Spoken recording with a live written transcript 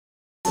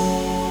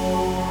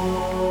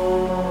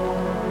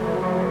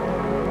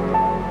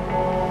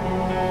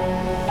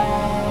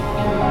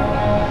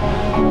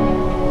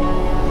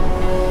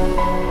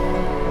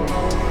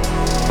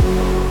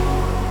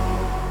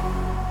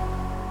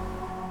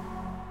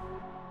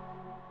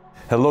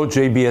Hello,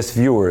 JBS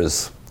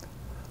viewers.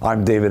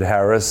 I'm David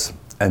Harris,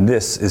 and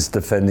this is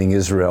Defending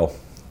Israel.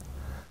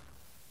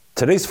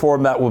 Today's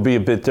format will be a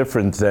bit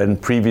different than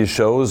previous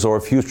shows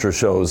or future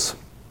shows.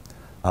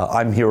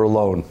 I'm here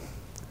alone.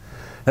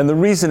 And the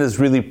reason is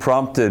really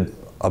prompted,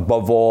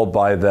 above all,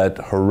 by that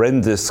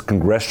horrendous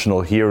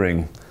congressional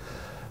hearing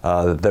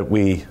that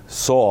we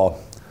saw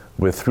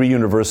with 3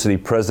 university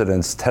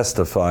presidents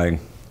testifying.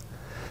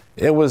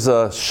 It was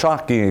a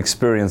shocking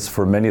experience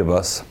for many of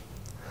us.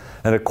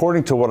 And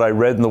according to what I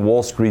read in the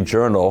Wall Street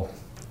Journal,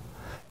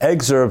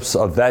 excerpts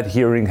of that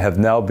hearing have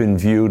now been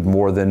viewed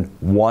more than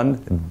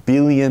 1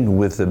 billion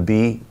with a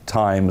B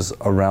times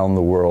around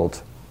the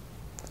world.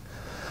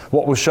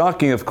 What was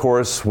shocking, of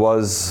course,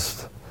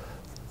 was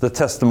the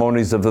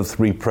testimonies of the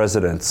 3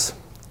 presidents,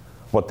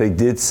 what they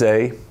did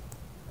say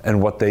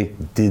and what they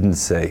didn't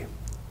say.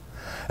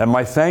 And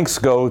my thanks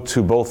go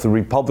to both the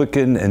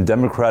Republican and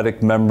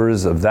Democratic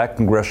members of that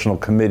congressional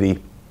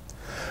committee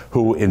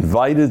who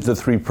invited the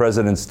 3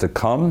 presidents to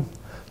come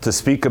to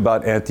speak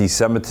about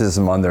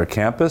anti-Semitism on their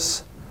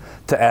campus,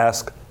 to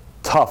ask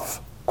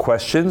tough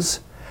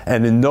questions,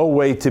 and in no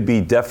way to be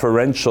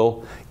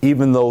deferential,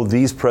 even though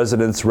these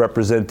presidents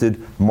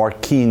represented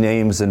marquee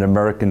names in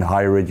American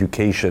higher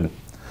education,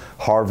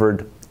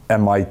 Harvard,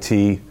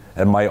 MIT,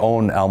 and my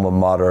own alma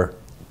mater,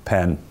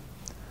 Penn.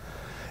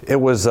 It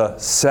was a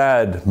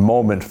sad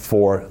moment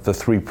for the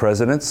 3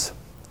 presidents.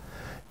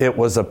 It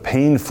was a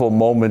painful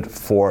moment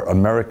for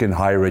American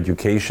higher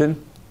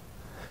education.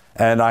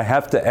 And I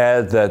have to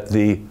add that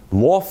the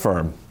law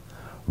firm,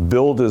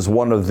 billed as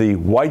one of the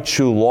white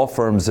shoe law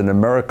firms in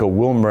America,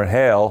 Wilmer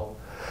Hale,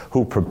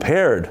 who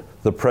prepared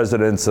the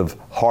presidents of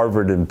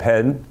Harvard and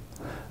Penn,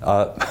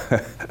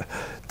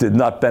 did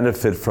not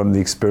benefit from the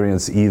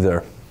experience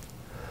either.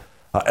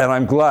 And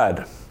I'm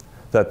glad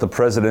that the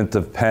president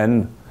of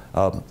Penn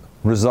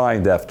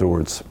resigned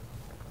afterwards.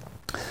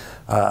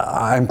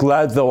 I'm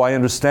glad, though I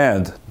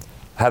understand,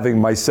 having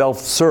myself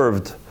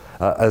served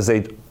as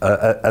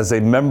a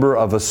member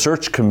of a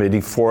search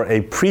committee for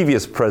a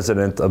previous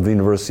president of the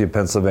University of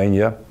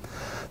Pennsylvania,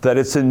 that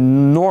it's an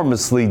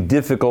enormously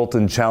difficult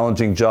and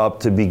challenging job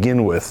to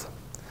begin with,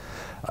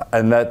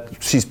 and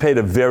that she's paid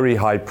a very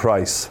high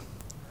price.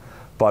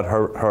 But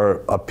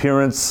her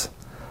appearance,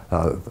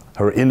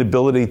 her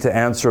inability to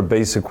answer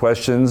basic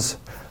questions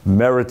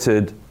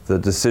merited the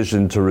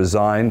decision to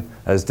resign,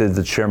 as did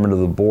the chairman of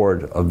the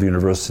board of the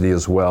university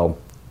as well.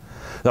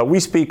 Now, we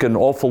speak an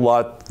awful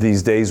lot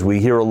these days. We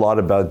hear a lot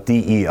about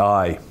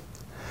DEI.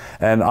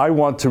 And I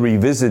want to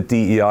revisit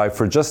DEI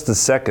for just a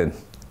second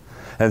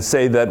and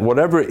say that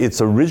whatever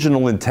its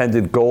original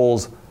intended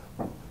goals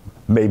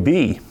may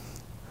be,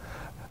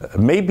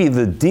 maybe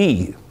the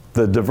D,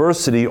 the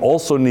diversity,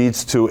 also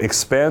needs to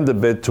expand a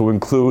bit to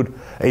include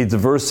a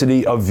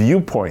diversity of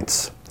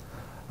viewpoints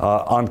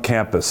on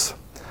campus,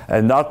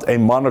 and not a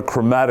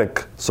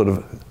monochromatic sort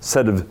of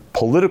set of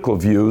political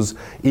views,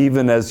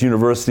 even as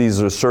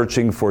universities are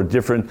searching for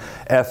different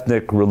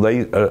ethnic,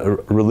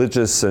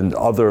 religious, and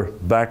other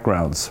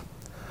backgrounds.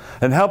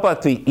 And how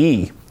about the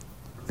E,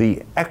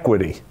 the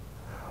equity?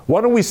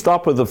 Why don't we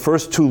stop with the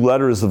first 2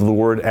 letters of the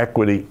word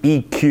equity,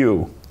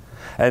 EQ,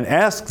 and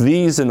ask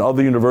these and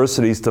other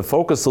universities to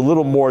focus a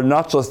little more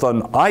not just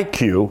on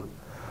IQ,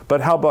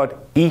 but how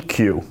about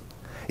EQ?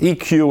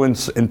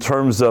 EQ in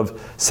terms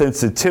of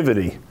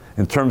sensitivity,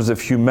 in terms of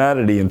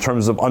humanity, in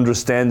terms of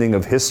understanding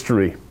of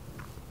history.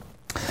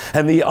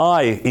 And the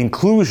I,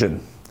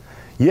 inclusion.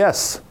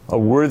 Yes, a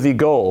worthy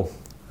goal,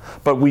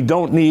 but we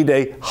don't need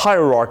a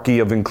hierarchy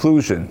of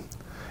inclusion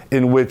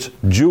in which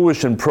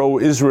Jewish and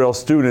pro-Israel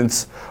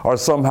students are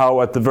somehow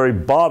at the very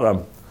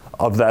bottom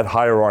of that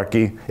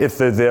hierarchy, if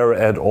they're there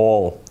at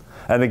all.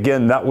 And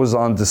again, that was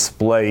on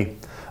display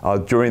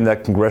during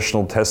that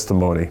congressional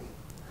testimony.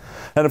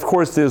 And of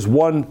course, there's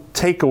one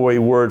takeaway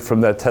word from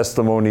that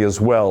testimony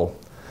as well.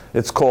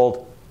 It's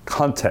called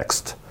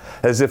context,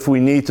 as if we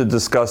need to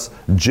discuss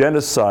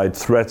genocide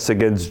threats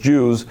against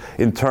Jews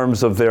in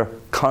terms of their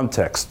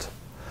context.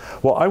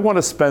 Well, I want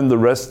to spend the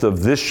rest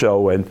of this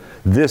show and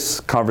this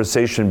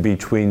conversation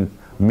between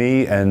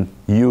me and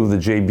you, the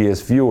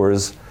JBS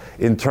viewers,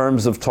 in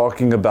terms of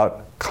talking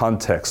about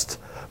context,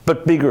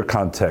 but bigger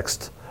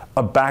context,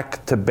 a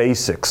back to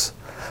basics.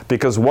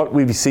 Because what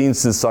we've seen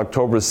since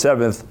October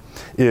 7th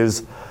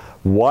is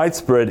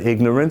widespread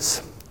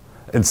ignorance,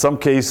 in some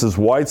cases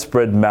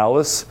widespread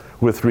malice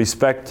with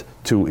respect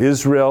to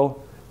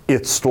Israel,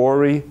 its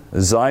story,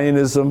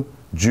 Zionism,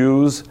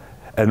 Jews,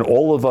 and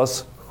all of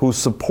us who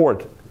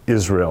support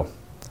Israel.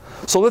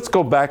 So let's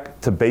go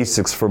back to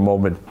basics for a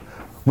moment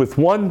with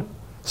one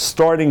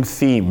starting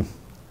theme: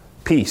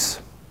 peace.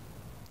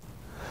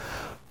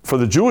 For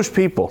the Jewish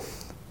people,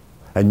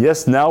 and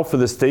yes, now for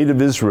the state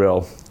of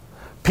Israel,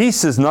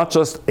 peace is not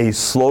just a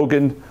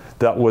slogan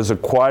that was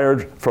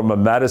acquired from a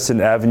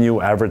Madison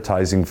Avenue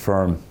advertising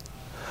firm.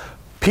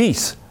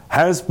 Peace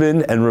has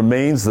been and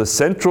remains the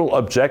central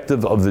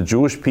objective of the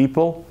Jewish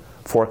people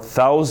for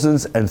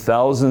thousands and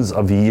thousands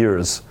of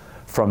years,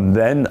 from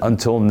then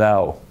until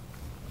now.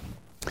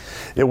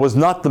 It was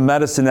not the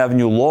Madison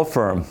Avenue law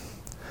firm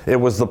It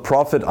was the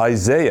prophet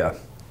Isaiah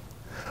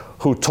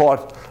who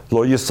taught,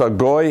 Lo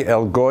yisagoy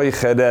el goy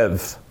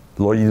cherev,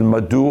 lo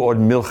yilmadu od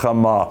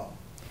milchama.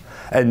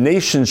 And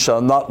nation shall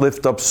not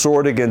lift up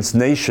sword against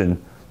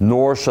nation,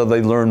 nor shall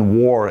they learn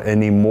war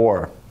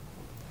anymore.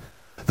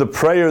 The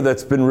prayer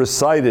that's been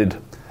recited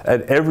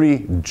at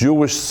every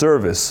Jewish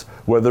service,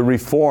 whether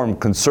Reform,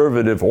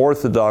 Conservative,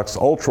 Orthodox,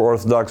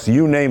 Ultra-Orthodox,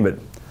 you name it.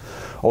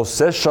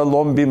 Oseh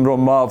shalom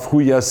bimromav hu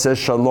yaseh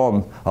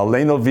shalom,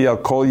 aleinu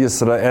v'al kol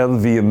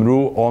Yisrael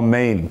v'yimru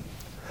amen,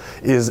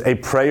 is a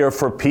prayer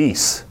for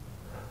peace,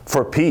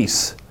 for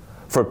peace,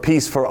 for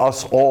peace for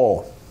us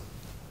all.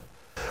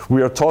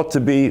 We are taught to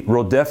be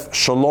rodef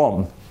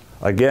shalom,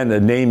 again, a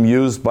name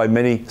used by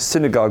many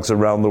synagogues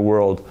around the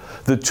world,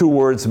 the two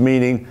words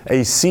meaning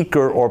a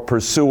seeker or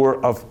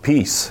pursuer of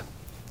peace.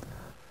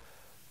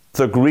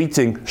 The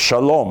greeting,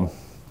 shalom,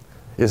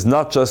 is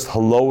not just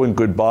hello and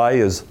goodbye,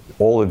 as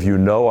all of you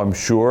know, I'm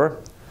sure,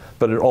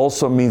 but it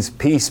also means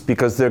peace,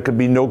 because there could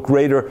be no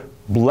greater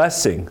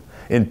blessing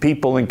in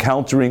people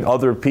encountering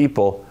other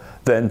people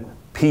than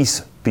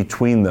peace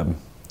between them.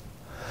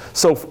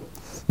 So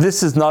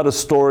this is not a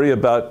story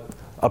about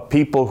a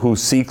people who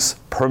seeks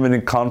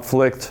permanent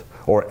conflict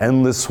or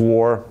endless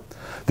war.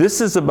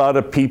 This is about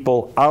a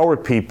people, our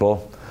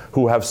people,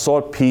 who have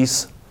sought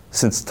peace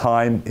since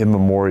time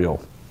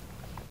immemorial.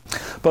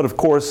 But of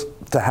course,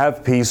 to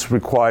have peace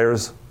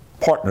requires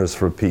partners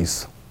for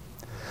peace.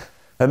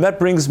 And that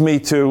brings me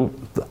to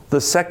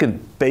the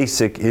second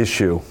basic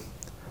issue,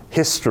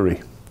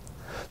 history.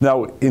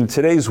 Now, in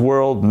today's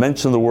world,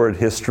 mention the word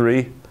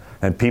history,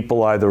 and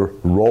people either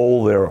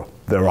roll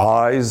their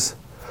eyes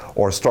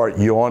or start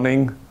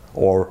yawning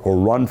or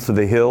run for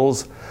the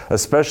hills,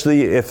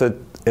 especially if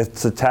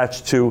it's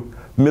attached to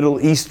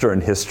Middle Eastern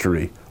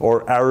history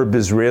or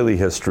Arab-Israeli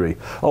history.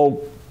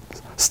 Oh,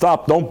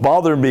 stop, don't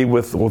bother me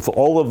with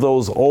all of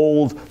those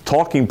old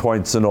talking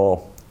points and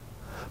all.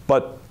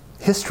 But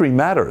history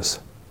matters.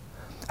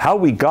 How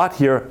we got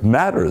here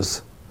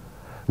matters.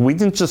 We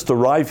didn't just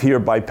arrive here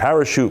by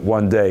parachute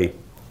one day.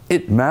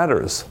 It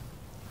matters.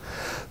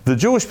 The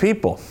Jewish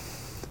people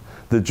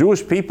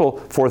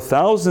for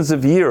thousands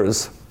of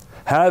years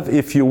have,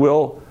 if you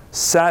will,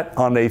 sat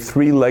on a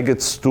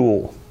three-legged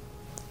stool.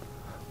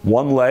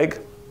 One leg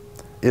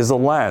is a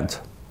land,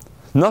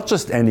 not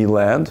just any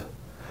land.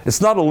 It's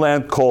not a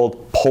land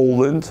called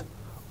Poland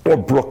or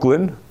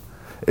Brooklyn.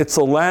 It's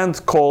a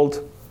land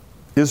called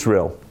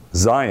Israel,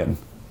 Zion.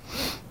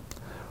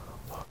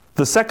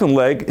 The second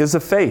leg is a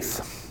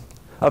faith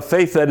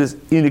that is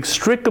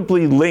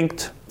inextricably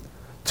linked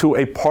to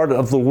a part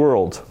of the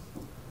world.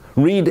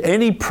 Read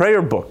any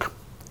prayer book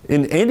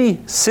in any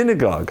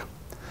synagogue,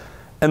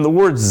 and the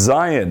words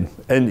Zion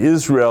and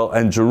Israel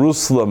and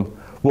Jerusalem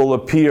will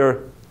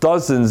appear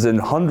dozens and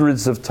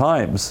hundreds of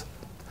times,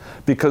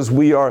 because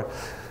we are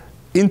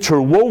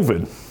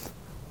interwoven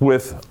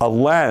with a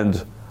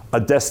land, a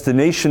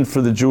destination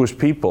for the Jewish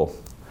people,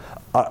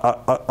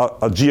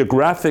 a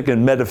geographic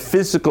and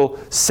metaphysical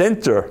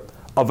center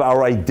of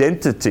our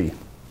identity.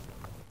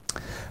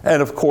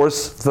 And of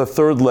course, the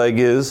third leg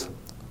is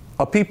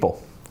a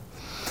people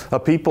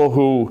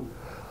who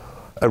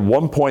at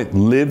one point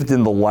lived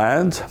in the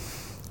land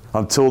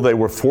until they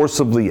were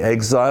forcibly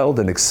exiled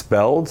and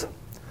expelled,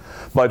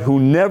 but who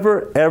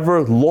never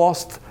ever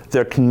lost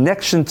their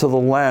connection to the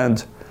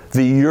land,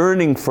 the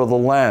yearning for the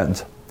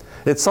land.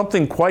 It's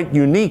something quite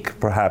unique,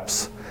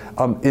 perhaps,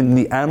 in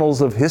the annals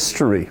of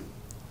history.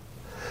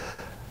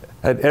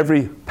 At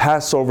every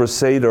Passover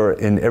Seder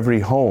in every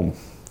home,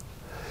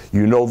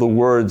 you know the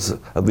words,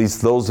 at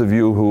least those of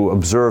you who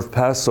observe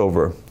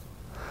Passover,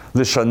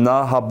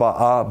 L'shana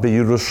haba'a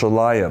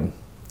beYerushalayim,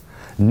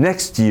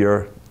 next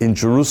year in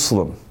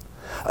Jerusalem.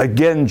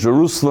 Again,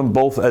 Jerusalem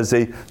both as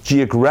a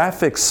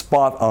geographic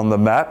spot on the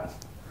map,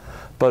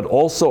 but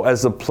also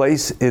as a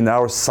place in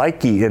our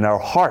psyche, in our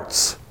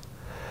hearts.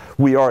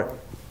 We are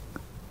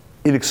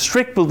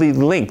inextricably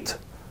linked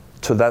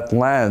to that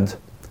land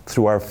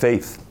through our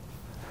faith,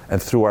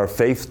 and through our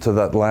faith to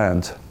that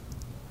land.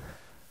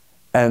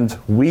 And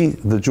we,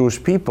 the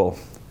Jewish people,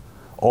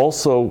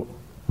 also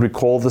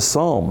recall the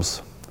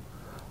Psalms.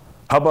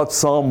 How about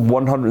Psalm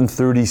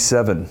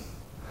 137?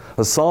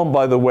 A psalm,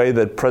 by the way,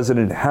 that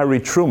President Harry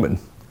Truman,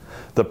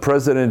 the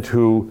president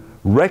who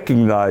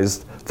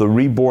recognized the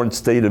reborn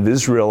state of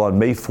Israel on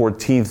May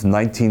 14th,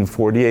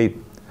 1948,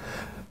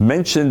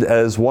 mentioned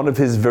as one of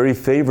his very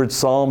favorite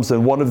psalms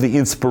and one of the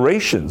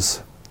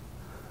inspirations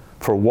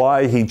for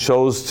why he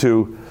chose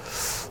to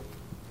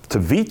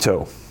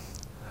veto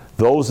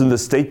those in the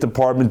State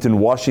Department in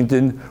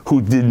Washington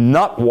who did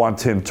not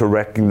want him to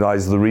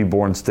recognize the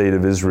reborn state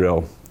of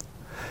Israel.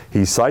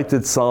 He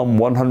cited Psalm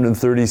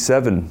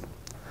 137,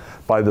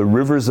 "By the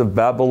rivers of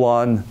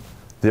Babylon,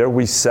 there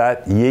we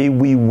sat, yea,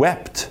 we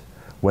wept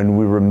when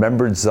we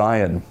remembered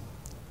Zion."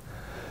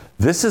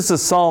 This is a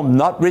psalm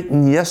not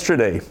written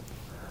yesterday,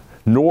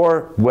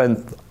 nor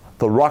when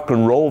the rock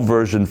and roll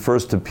version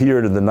first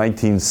appeared in the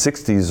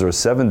 1960s or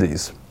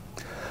 70s.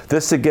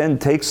 This again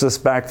takes us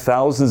back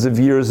thousands of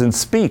years and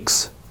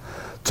speaks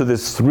to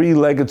this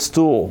three-legged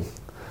stool,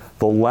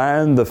 the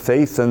land, the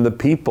faith, and the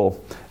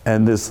people,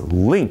 and this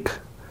link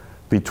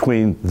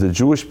between the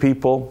Jewish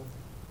people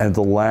and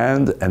the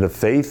land and a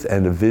faith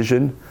and a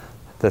vision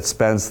that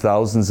spans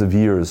thousands of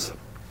years.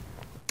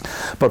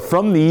 But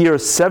from the year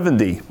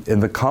 70 in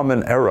the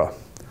Common Era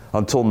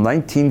until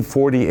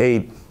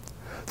 1948,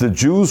 the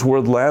Jews were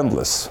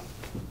landless.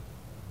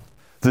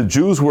 The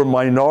Jews were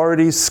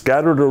minorities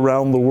scattered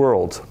around the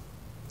world.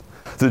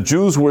 The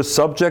Jews were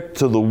subject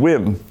to the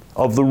whim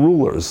of the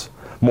rulers,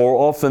 more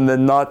often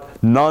than not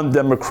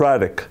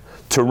non-democratic,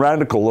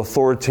 tyrannical,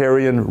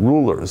 authoritarian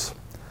rulers.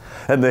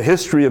 And the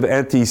history of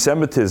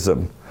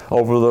anti-Semitism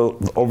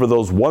over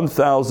those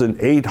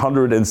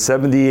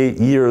 1,878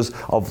 years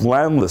of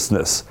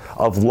landlessness,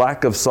 of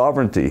lack of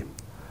sovereignty,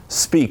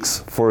 speaks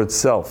for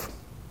itself.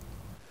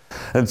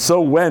 And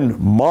so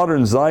when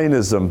modern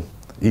Zionism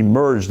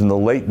emerged in the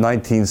late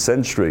 19th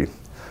century,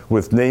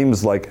 with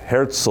names like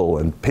Herzl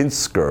and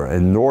Pinsker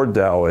and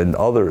Nordau and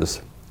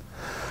others,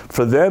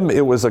 for them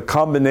it was a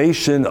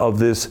combination of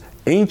this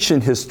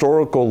ancient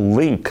historical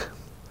link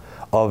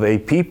of a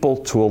people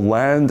to a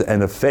land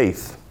and a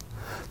faith,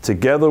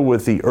 together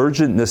with the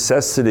urgent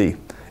necessity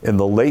in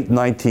the late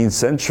 19th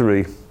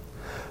century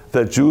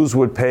that Jews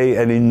would pay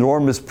an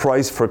enormous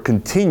price for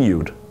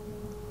continued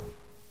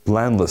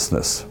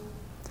landlessness.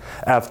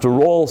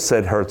 After all,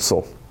 said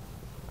Herzl,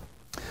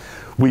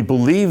 we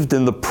believed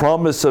in the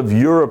promise of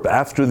Europe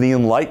after the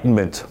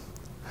Enlightenment,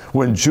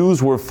 when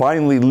Jews were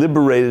finally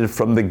liberated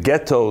from the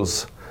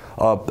ghettos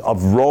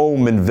of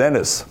Rome and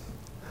Venice,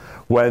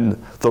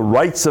 when the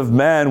rights of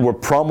man were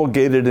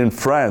promulgated in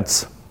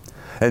France,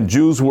 and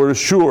Jews were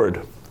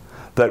assured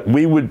that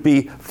we would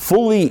be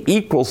fully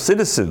equal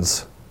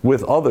citizens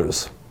with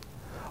others,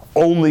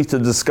 only to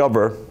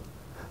discover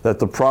that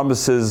the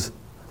promises,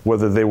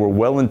 whether they were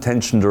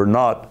well-intentioned or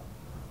not,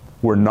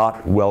 were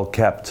not well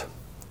kept.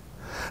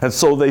 And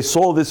so they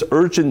saw this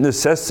urgent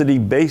necessity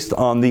based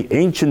on the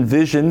ancient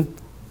vision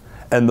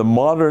and the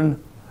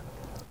modern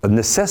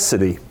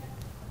necessity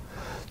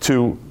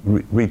to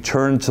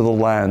return to the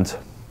land.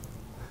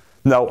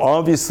 Now,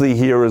 obviously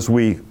here, as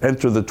we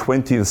enter the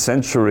 20th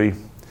century,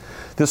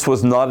 this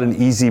was not an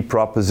easy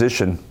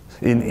proposition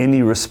in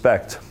any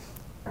respect.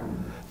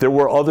 There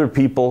were other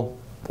people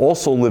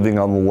also living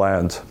on the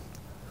land,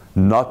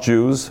 not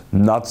Jews,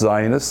 not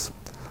Zionists,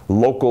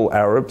 local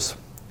Arabs.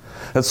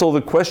 And so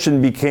the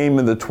question became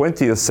in the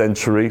 20th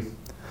century,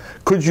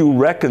 could you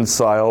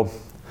reconcile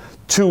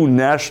two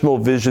national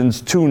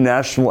visions, two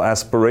national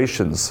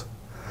aspirations?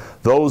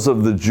 Those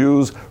of the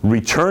Jews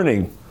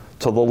returning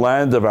to the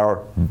land of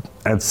our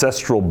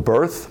ancestral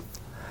birth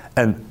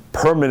and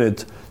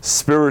permanent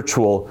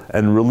spiritual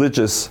and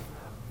religious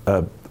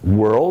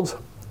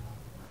world.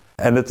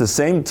 And at the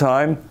same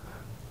time,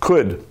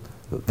 could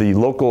the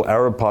local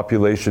Arab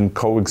population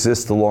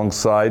coexist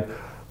alongside,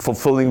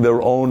 fulfilling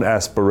their own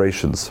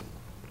aspirations?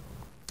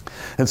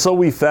 And so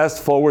we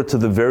fast forward to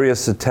the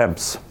various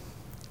attempts.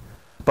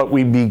 But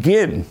we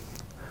begin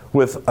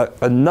with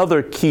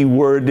another key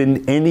word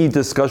in any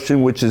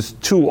discussion which is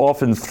too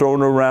often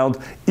thrown around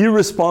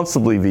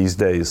irresponsibly these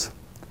days: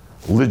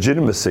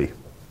 legitimacy.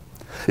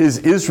 Is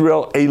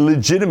Israel a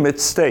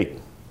legitimate state?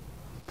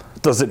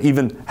 Does it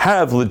even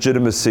have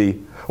legitimacy,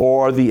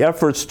 or are the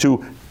efforts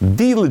to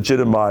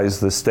delegitimize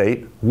the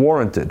state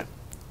warranted?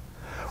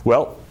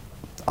 Well,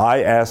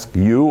 I ask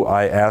you,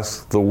 I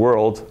ask the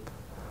world,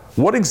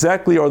 what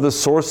exactly are the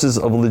sources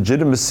of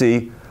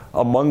legitimacy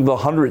among the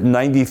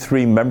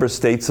 193 member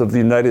states of the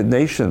United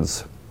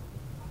Nations?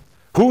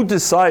 Who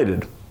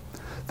decided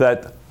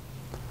that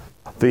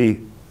the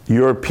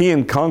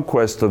European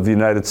conquest of the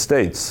United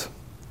States,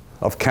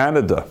 of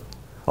Canada,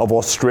 of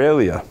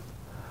Australia,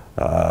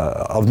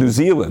 of New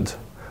Zealand,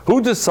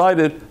 who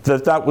decided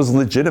that that was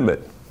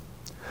legitimate?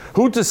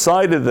 Who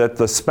decided that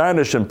the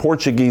Spanish and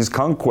Portuguese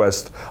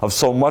conquest of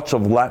so much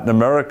of Latin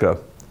America,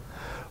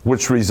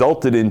 which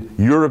resulted in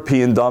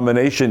European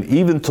domination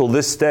even till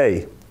this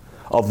day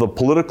of the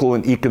political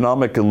and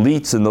economic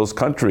elites in those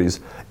countries,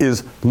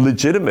 is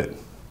legitimate?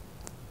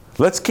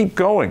 Let's keep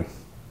going.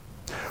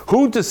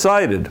 Who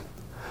decided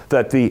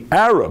that the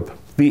Arab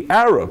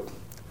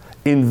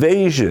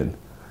invasion,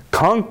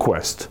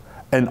 conquest,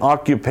 and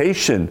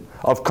occupation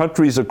of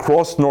countries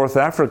across North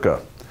Africa,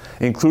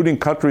 including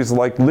countries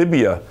like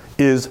Libya,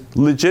 is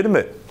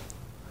legitimate?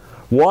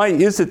 Why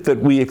is it that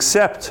we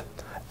accept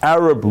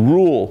Arab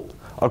rule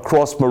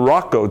across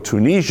Morocco,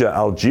 Tunisia,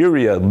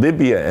 Algeria,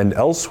 Libya, and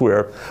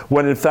elsewhere,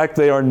 when in fact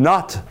they are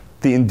not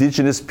the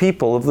indigenous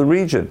people of the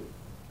region?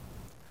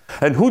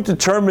 And who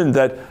determined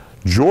that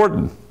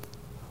Jordan,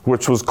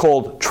 which was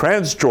called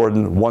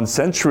Transjordan 1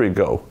 century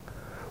ago,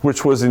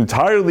 which was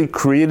entirely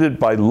created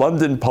by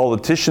London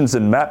politicians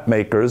and map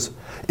makers,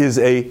 is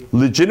a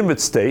legitimate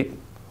state,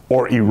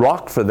 or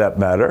Iraq for that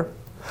matter,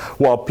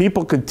 while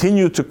people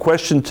continue to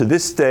question to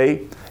this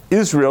day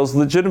Israel's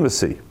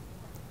legitimacy?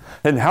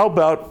 And how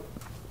about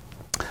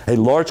a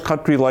large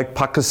country like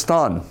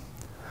Pakistan?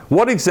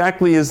 What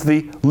exactly is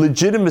the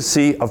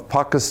legitimacy of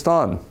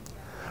Pakistan,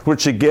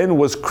 which again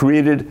was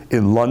created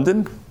in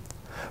London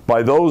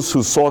by those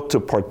who sought to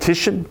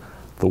partition,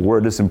 the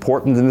word is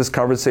important in this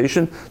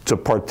conversation, to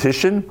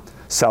partition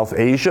South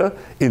Asia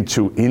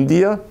into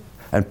India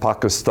and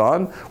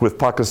Pakistan, with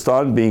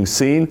Pakistan being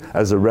seen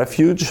as a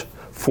refuge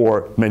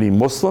for many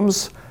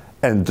Muslims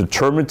and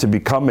determined to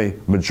become a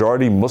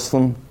majority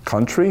Muslim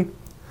country.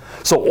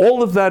 So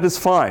all of that is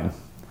fine.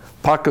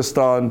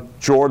 Pakistan,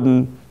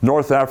 Jordan,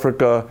 North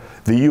Africa,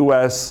 the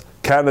US,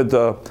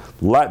 Canada,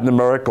 Latin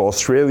America,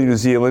 Australia, New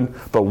Zealand,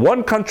 but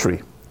one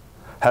country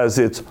has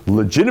its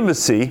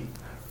legitimacy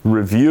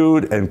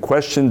reviewed and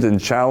questioned and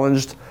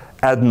challenged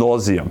ad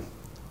nauseum.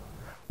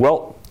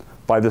 Well,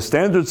 by the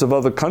standards of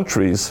other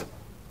countries,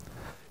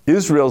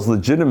 Israel's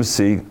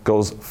legitimacy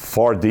goes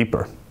far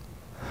deeper.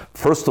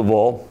 First of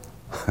all,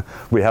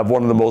 we have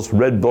one of the most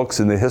read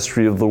books in the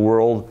history of the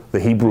world, the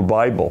Hebrew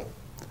Bible,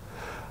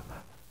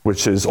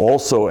 which is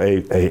also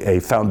a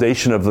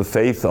foundation of the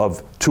faith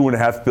of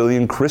 2.5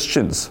 billion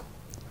Christians.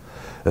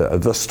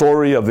 The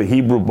story of the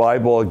Hebrew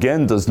Bible,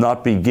 again, does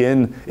not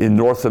begin in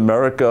North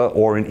America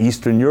or in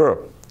Eastern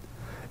Europe.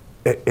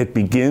 It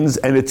begins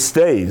and it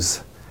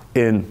stays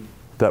in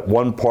that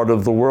one part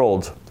of the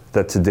world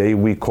that today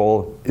we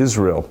call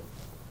Israel.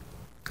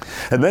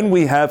 And then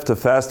we have to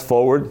fast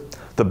forward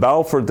the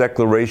Balfour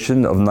Declaration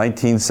of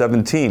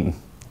 1917.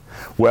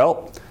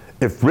 Well,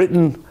 if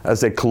Britain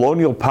as a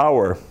colonial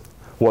power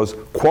was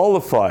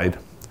qualified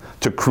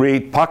to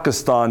create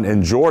Pakistan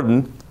and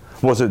Jordan,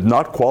 was it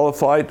not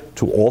qualified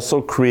to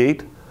also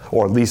create,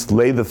 or at least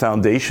lay the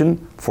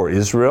foundation for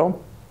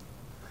Israel?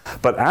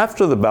 But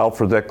after the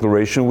Balfour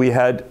Declaration, we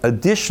had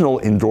additional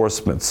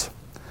endorsements,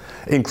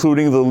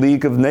 including the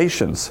League of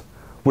Nations,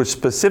 which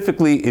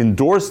specifically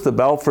endorsed the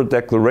Balfour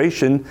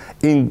Declaration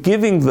in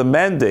giving the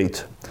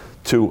mandate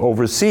to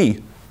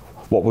oversee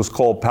what was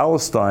called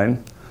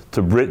Palestine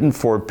to Britain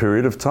for a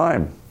period of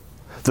time.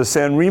 The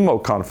San Remo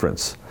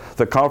Conference,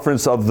 the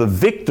conference of the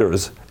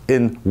victors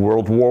in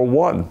World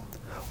War I,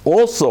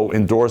 also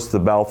endorsed the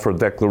Balfour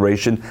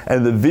Declaration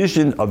and the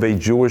vision of a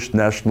Jewish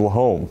national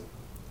home.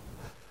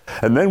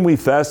 And then we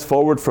fast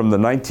forward from the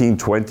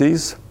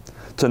 1920s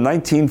to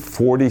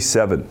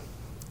 1947.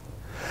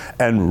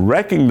 And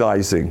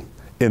recognizing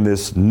in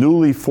this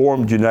newly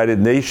formed United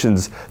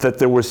Nations that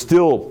there were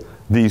still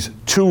these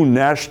two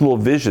national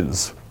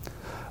visions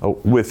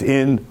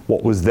within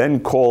what was then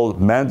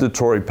called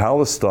Mandatory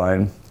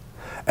Palestine,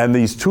 and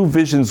these two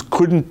visions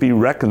couldn't be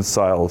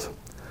reconciled,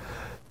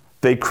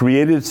 they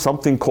created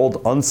something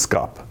called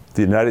UNSCOP,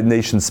 the United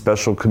Nations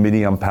Special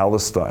Committee on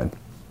Palestine.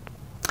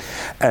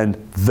 And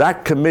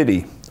that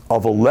committee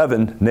of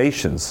 11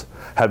 nations,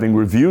 having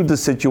reviewed the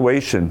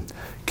situation,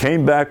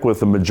 came back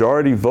with a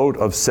majority vote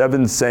of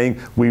 7 saying,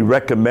 we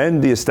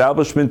recommend the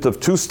establishment of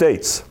 2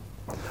 states,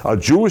 a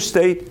Jewish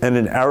state and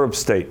an Arab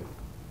state.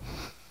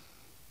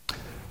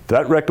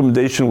 That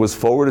recommendation was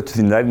forwarded to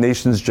the United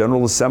Nations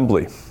General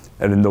Assembly.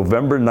 And in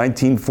November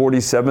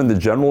 1947, the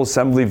General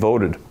Assembly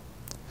voted.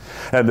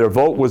 And their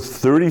vote was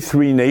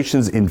 33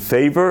 nations in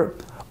favor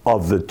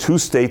of the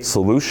 2-state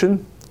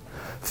solution,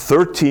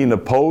 13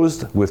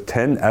 opposed with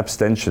 10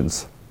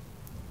 abstentions.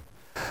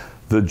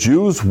 The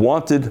Jews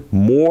wanted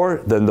more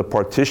than the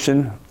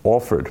partition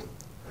offered.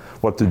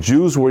 What the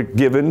Jews were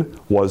given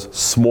was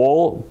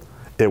small,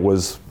 it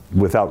was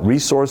without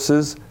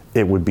resources,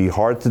 it would be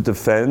hard to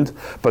defend,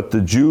 but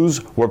the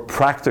Jews were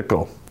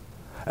practical.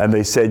 And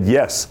they said,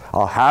 yes,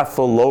 a half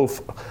a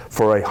loaf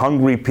for a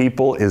hungry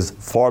people is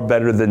far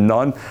better than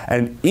none.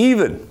 And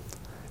even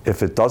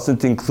if it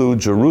doesn't include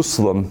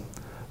Jerusalem,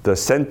 the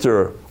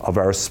center of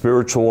our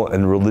spiritual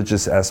and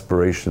religious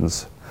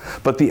aspirations.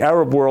 But the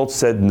Arab world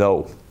said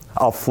no,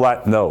 a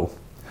flat no.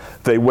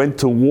 They went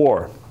to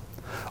war.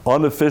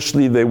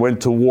 Unofficially, they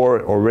went to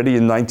war already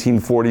in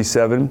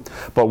 1947.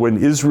 But when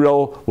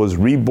Israel was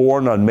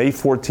reborn on May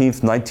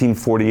 14th,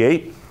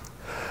 1948,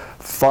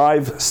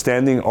 5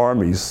 standing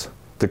armies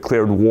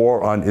declared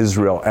war on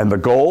Israel. And the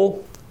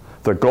goal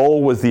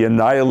was the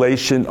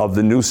annihilation of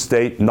the new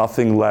state,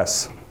 nothing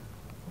less.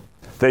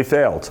 They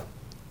failed.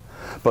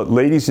 But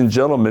ladies and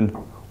gentlemen,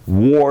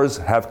 wars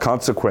have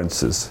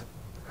consequences.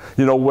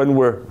 You know, when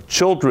we're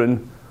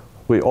children,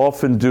 we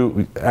often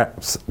do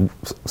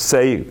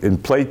say in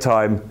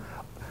playtime,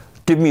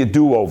 give me a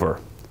do-over.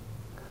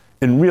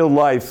 In real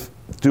life,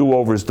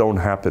 do-overs don't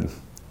happen.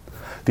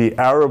 The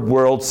Arab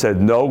world said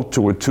no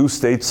to a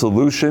 2-state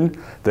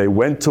solution. They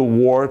went to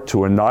war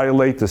to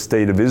annihilate the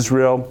state of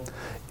Israel.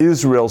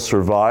 Israel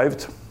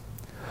survived.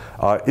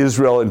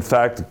 Israel, in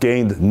fact,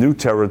 gained new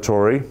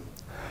territory,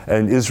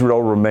 and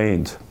Israel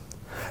remained.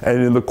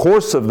 And in the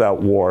course of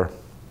that war,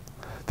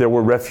 there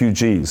were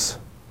refugees.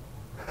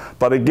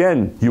 But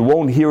again, you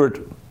won't hear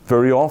it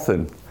very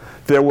often.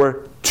 There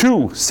were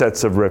 2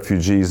 sets of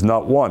refugees,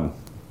 not 1.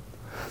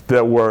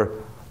 There were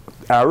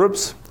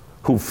Arabs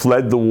who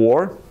fled the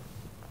war,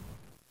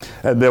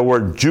 and there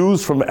were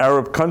Jews from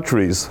Arab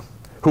countries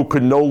who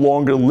could no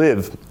longer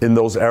live in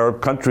those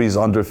Arab countries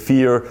under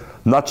fear,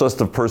 not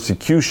just of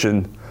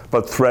persecution,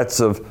 but threats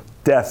of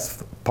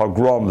death,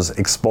 pogroms,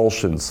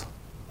 expulsions.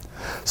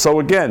 So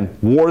again,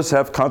 wars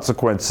have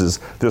consequences.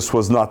 This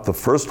was not the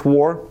first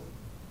war.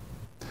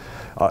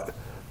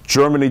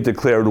 Germany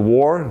declared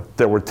war.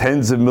 There were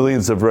tens of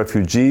millions of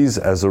refugees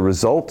as a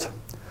result.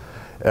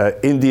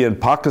 India and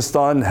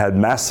Pakistan had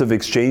massive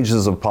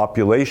exchanges of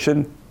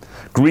population.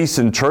 Greece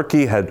and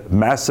Turkey had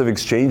massive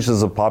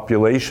exchanges of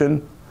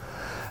population.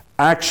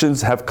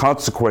 Actions have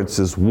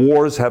consequences.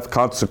 Wars have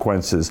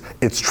consequences.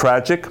 It's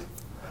tragic,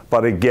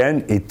 but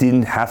again, it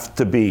didn't have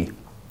to be.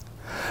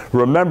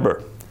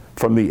 Remember,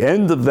 from the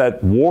end of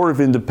that War of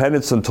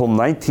Independence until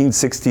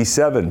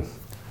 1967,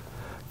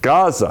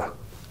 Gaza,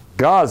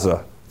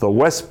 the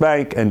West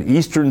Bank and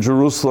Eastern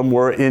Jerusalem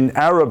were in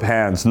Arab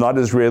hands, not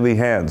Israeli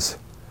hands.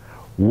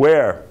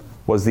 Where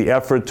was the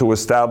effort to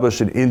establish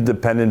an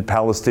independent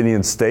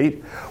Palestinian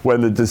state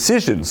when the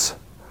decisions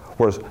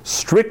were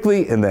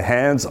strictly in the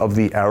hands of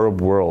the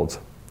Arab world?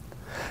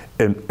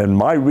 In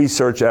my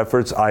research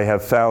efforts, I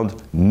have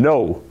found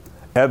no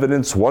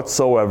evidence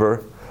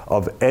whatsoever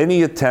of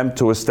any attempt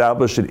to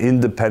establish an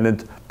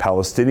independent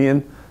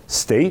Palestinian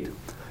state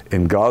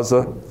in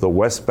Gaza, the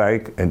West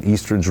Bank, and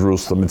Eastern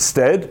Jerusalem.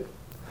 Instead,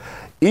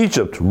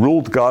 Egypt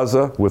ruled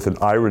Gaza with an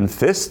iron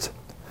fist.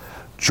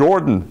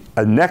 Jordan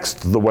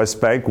annexed the West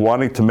Bank,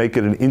 wanting to make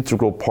it an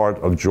integral part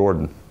of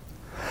Jordan.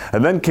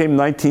 And then came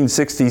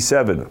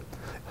 1967,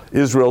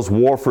 Israel's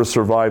war for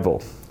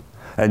survival.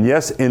 And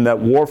yes, in that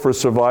war for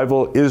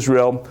survival,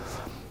 Israel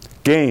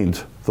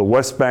gained the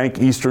West Bank,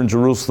 Eastern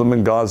Jerusalem,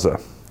 and Gaza,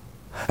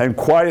 and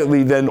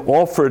quietly then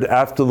offered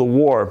after the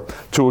war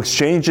to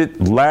exchange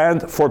it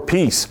land for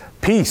peace.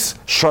 Peace,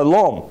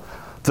 shalom,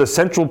 the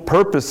central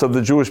purpose of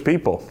the Jewish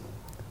people.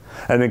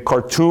 And in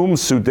Khartoum,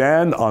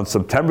 Sudan, on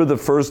September the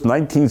 1st,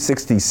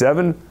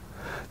 1967,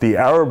 the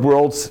Arab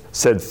world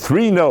said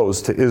 3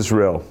 no's to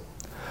Israel.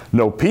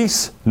 No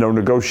peace, no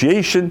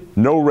negotiation,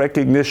 no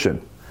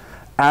recognition.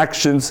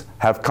 Actions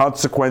have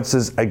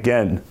consequences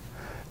again.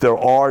 There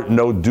are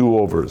no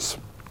do-overs.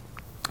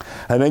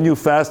 And then you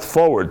fast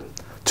forward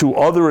to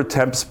other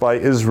attempts by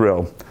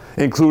Israel,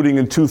 including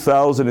in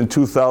 2000 and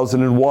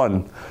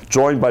 2001,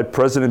 joined by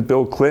President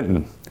Bill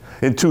Clinton.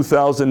 In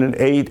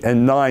 2008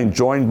 and 9,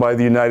 joined by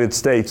the United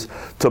States,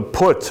 to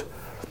put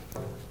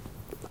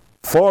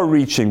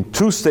far-reaching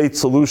 2-state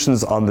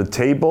solutions on the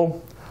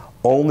table,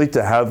 only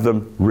to have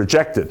them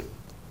rejected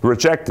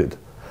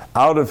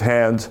out of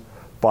hand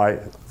by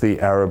the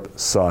Arab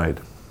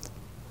side.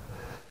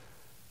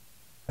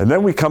 And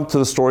then we come to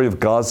the story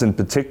of Gaza in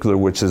particular,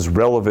 which is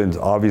relevant,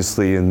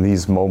 obviously, in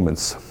these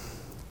moments.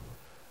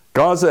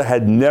 Gaza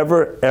had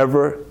never,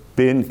 ever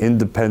been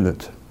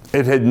independent.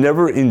 It had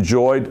never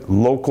enjoyed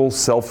local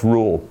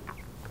self-rule.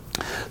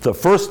 The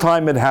first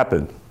time it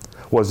happened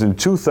was in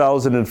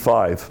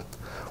 2005,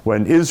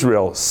 when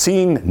Israel,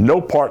 seeing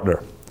no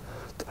partner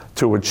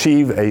to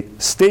achieve a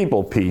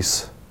stable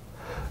peace,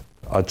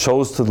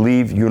 chose to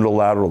leave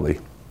unilaterally.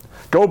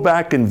 Go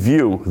back and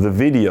view the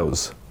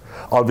videos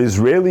of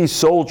Israeli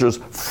soldiers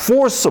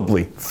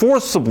forcibly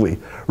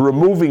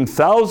removing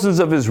thousands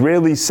of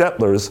Israeli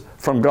settlers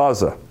from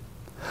Gaza,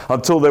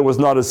 until there was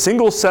not a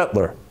single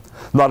settler,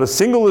 not a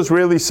single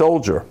Israeli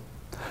soldier,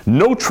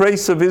 no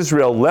trace of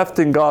Israel left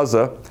in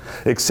Gaza,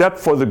 except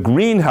for the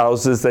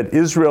greenhouses that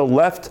Israel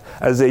left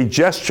as a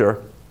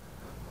gesture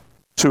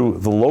to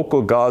the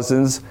local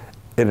Gazans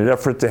in an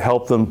effort to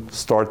help them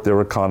start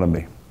their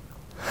economy.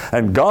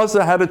 And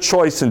Gaza had a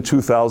choice in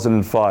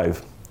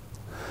 2005.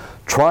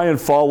 Try and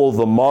follow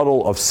the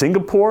model of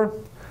Singapore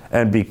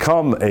and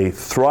become a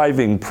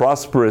thriving,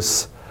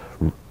 prosperous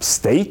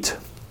state,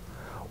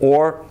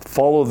 or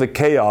follow the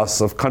chaos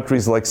of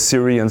countries like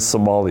Syria and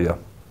Somalia.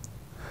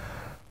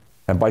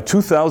 And by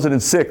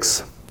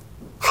 2006,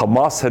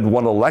 Hamas had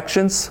won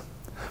elections.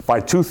 By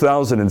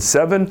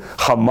 2007,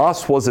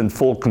 Hamas was in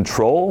full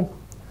control.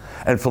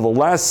 And for the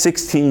last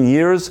 16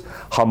 years,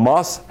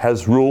 Hamas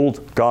has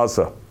ruled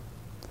Gaza.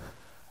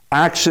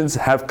 Actions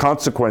have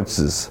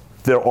consequences.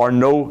 There are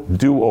no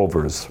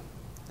do-overs.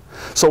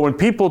 So when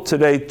people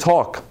today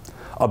talk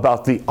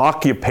about the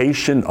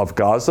occupation of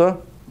Gaza,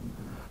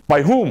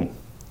 by whom?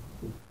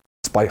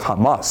 It's by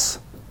Hamas.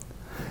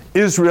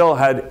 Israel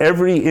had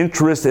every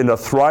interest in a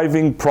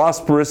thriving,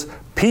 prosperous,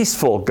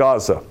 peaceful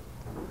Gaza.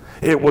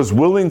 It was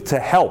willing to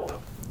help.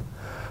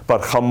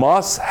 But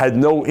Hamas had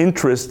no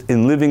interest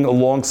in living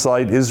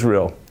alongside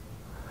Israel.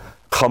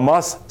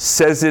 Hamas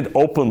says it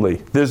openly.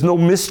 There's no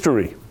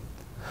mystery.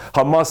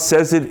 Hamas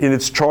says it in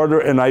its charter,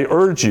 and I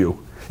urge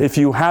you, if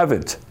you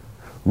haven't,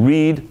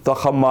 read the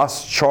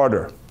Hamas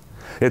charter.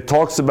 It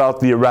talks about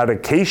the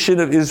eradication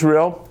of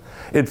Israel.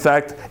 In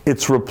fact,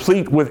 it's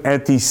replete with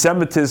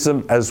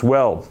antisemitism as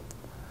well.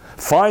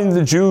 Find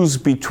the Jews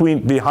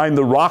behind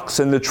the rocks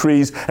and the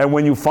trees, and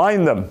when you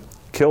find them,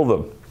 kill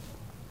them.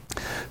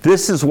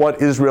 This is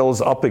what Israel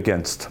is up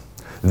against.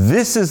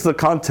 This is the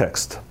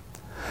context.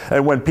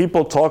 And when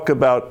people talk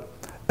about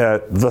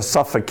the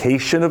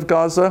suffocation of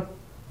Gaza,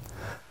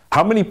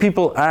 how many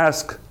people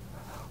ask,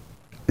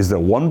 is there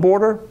one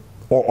border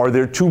or are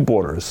there 2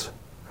 borders?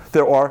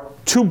 There are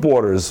 2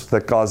 borders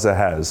that Gaza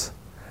has,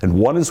 and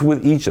one is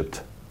with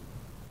Egypt.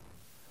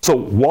 So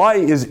why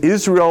is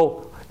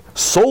Israel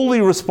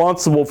solely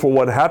responsible for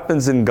what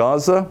happens in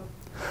Gaza,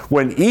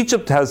 When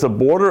Egypt has a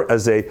border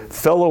as a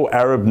fellow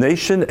Arab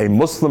nation, a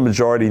Muslim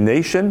majority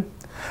nation,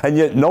 and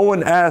yet no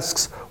one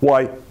asks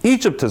why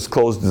Egypt has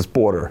closed its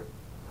border.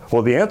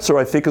 Well, the answer,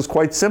 I think, is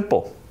quite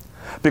simple.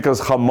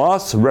 Because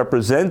Hamas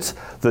represents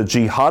the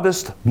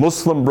jihadist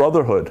Muslim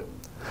Brotherhood,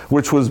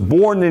 which was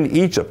born in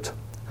Egypt.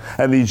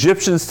 And the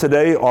Egyptians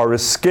today are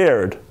as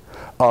scared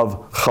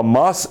of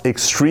Hamas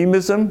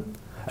extremism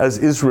as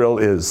Israel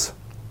is.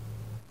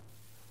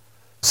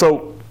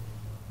 So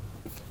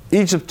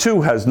Egypt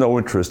too has no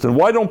interest. And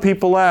why don't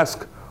people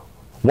ask,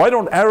 why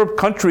don't Arab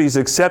countries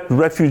accept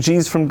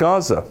refugees from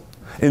Gaza?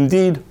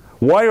 Indeed,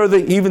 why are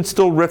there even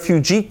still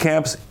refugee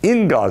camps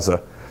in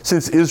Gaza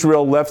since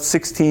Israel left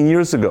 16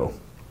 years ago?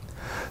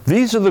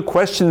 These are the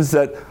questions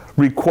that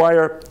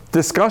require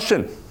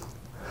discussion.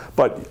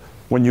 But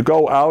when you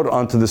go out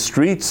onto the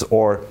streets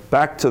or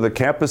back to the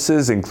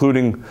campuses,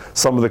 including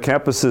some of the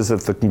campuses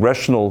at the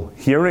Congressional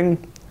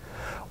hearing,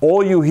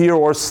 all you hear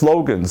are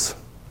slogans.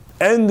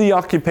 End the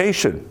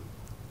occupation.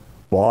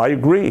 Well, I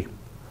agree.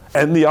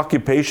 End the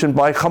occupation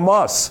by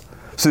Hamas,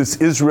 since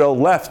Israel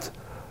left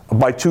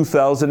by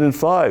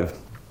 2005.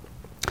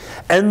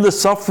 End the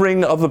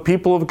suffering of the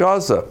people of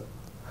Gaza.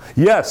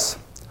 Yes,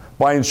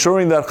 by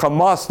ensuring that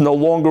Hamas no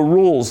longer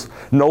rules,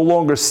 no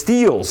longer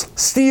steals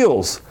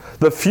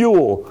the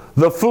fuel,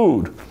 the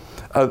food,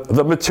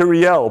 the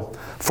materiel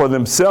for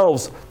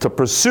themselves to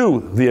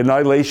pursue the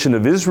annihilation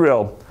of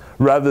Israel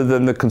rather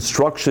than the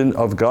construction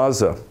of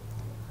Gaza.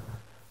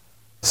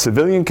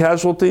 Civilian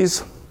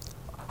casualties,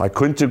 I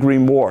couldn't agree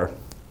more.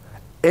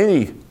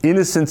 Any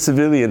innocent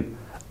civilian,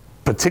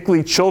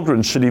 particularly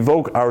children, should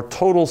evoke our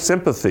total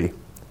sympathy.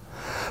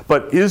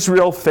 But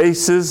Israel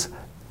faces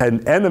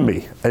an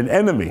enemy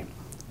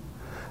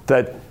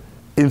that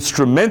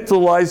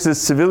instrumentalizes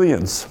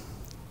civilians.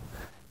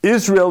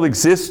 Israel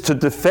exists to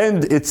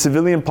defend its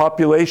civilian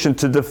population,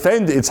 to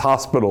defend its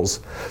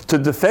hospitals, to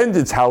defend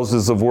its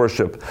houses of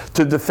worship,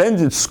 to defend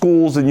its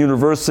schools and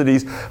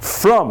universities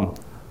from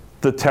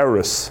the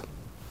terrorists.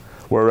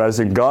 Whereas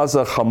in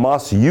Gaza,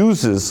 Hamas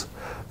uses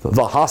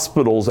the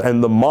hospitals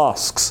and the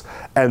mosques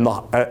and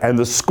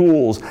the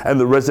schools and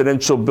the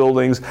residential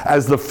buildings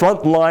as the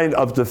front line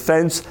of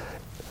defense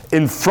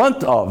in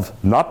front of,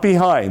 not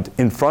behind,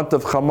 in front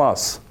of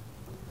Hamas.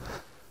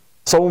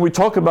 So when we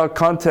talk about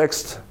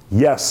context,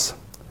 yes,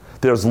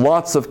 there's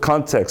lots of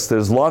context,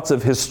 there's lots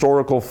of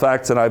historical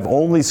facts, and I've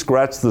only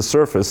scratched the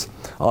surface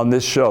on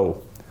this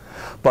show.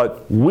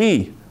 But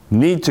we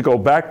need to go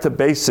back to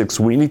basics.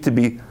 We need to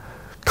be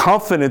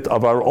confident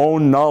of our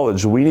own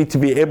knowledge. We need to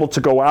be able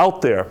to go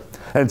out there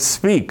and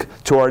speak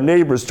to our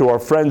neighbors, to our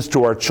friends,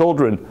 to our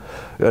children,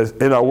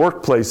 in our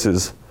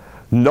workplaces,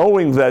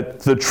 knowing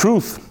that the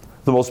truth,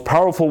 the most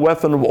powerful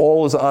weapon of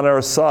all, is on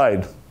our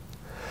side.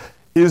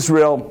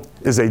 Israel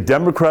is a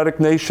democratic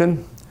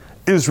nation.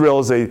 Israel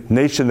is a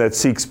nation that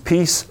seeks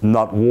peace,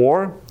 not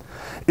war.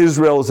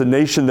 Israel is a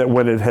nation that,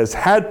 when it has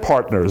had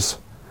partners,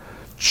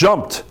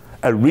 jumped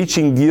at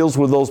reaching deals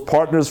with those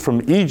partners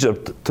from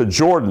Egypt to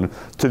Jordan,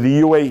 to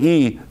the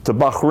UAE, to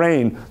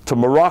Bahrain, to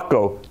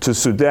Morocco, to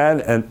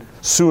Sudan, and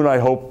soon I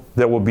hope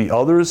there will be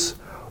others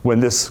when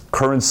this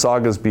current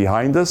saga is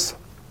behind us.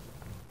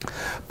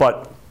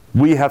 But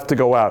we have to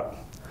go out.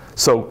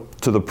 So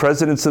to the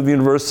presidents of the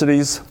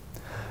universities,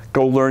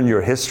 go learn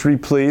your history,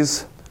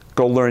 please.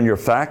 Go learn your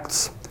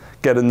facts.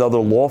 Get another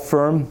law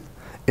firm.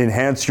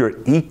 Enhance your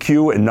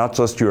EQ and not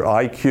just your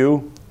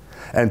IQ.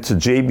 And to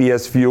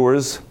JBS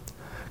viewers,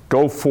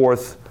 go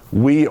forth.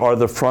 We are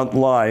the front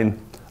line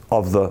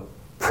of the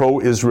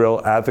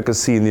pro-Israel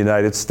advocacy in the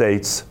United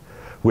States.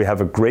 We have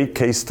a great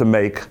case to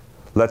make.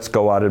 Let's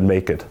go out and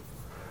make it.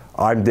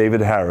 I'm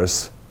David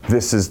Harris.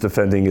 This is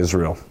Defending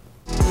Israel.